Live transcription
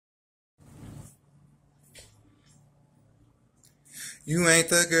You ain't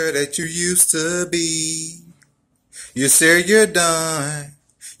the girl that you used to be. You said you're done.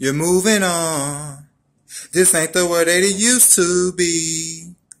 You're moving on. This ain't the way that it used to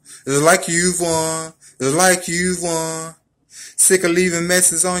be. It's like you've won. It's like you've won. Sick of leaving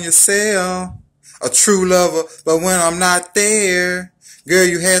messages on your cell. A true lover, but when I'm not there, girl,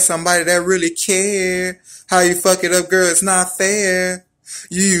 you had somebody that really cared. How you fuck it up, girl, it's not fair.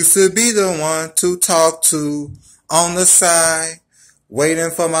 You used to be the one to talk to on the side, waiting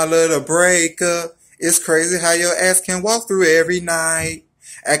for my little breakup. It's crazy how your ass can walk through every night,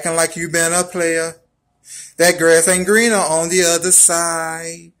 acting like you been a player. That grass ain't greener on the other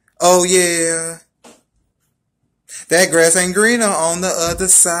side. Oh yeah. That grass ain't greener on the other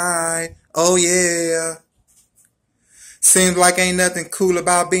side. Oh yeah. Seems like ain't nothing cool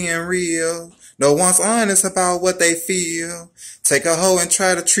about being real. No one's honest about what they feel. Take a hoe and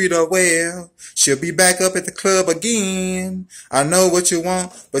try to treat her well. She'll be back up at the club again. I know what you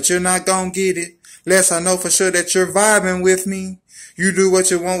want, but you're not gonna get it. Lest I know for sure that you're vibing with me. You do what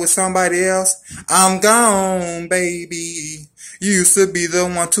you want with somebody else. I'm gone, baby. You used to be the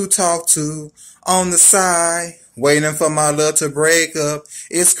one to talk to on the side, waiting for my love to break up.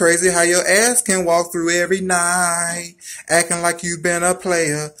 It's crazy how your ass can walk through every night, acting like you been a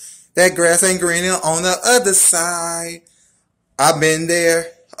player. That grass ain't greener on the other side. I've been there.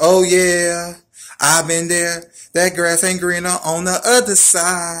 Oh yeah. I've been there. That grass ain't greener on the other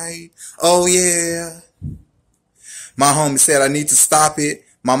side. Oh yeah. My homie said I need to stop it.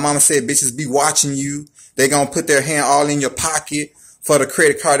 My mama said bitches be watching you. They gonna put their hand all in your pocket for the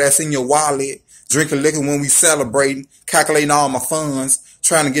credit card that's in your wallet. Drinking liquor when we celebrating. Calculating all my funds.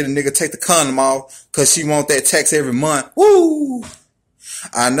 Trying to get a nigga take the condom off. Cause she want that tax every month. Woo!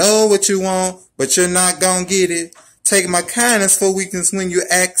 I know what you want, but you're not gonna get it. Take my kindness for weakness when you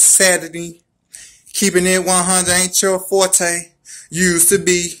act Saturday. Keeping it 100 ain't your forte. Used to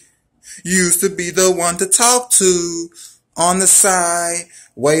be the one to talk to on the side,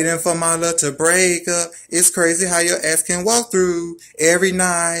 waiting for my love to break up. It's crazy how your ass can walk through every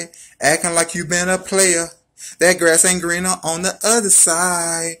night, acting like you been a player. That grass ain't greener on the other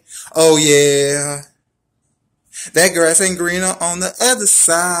side. Oh yeah. That grass ain't greener on the other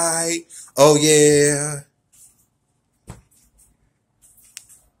side. Oh yeah.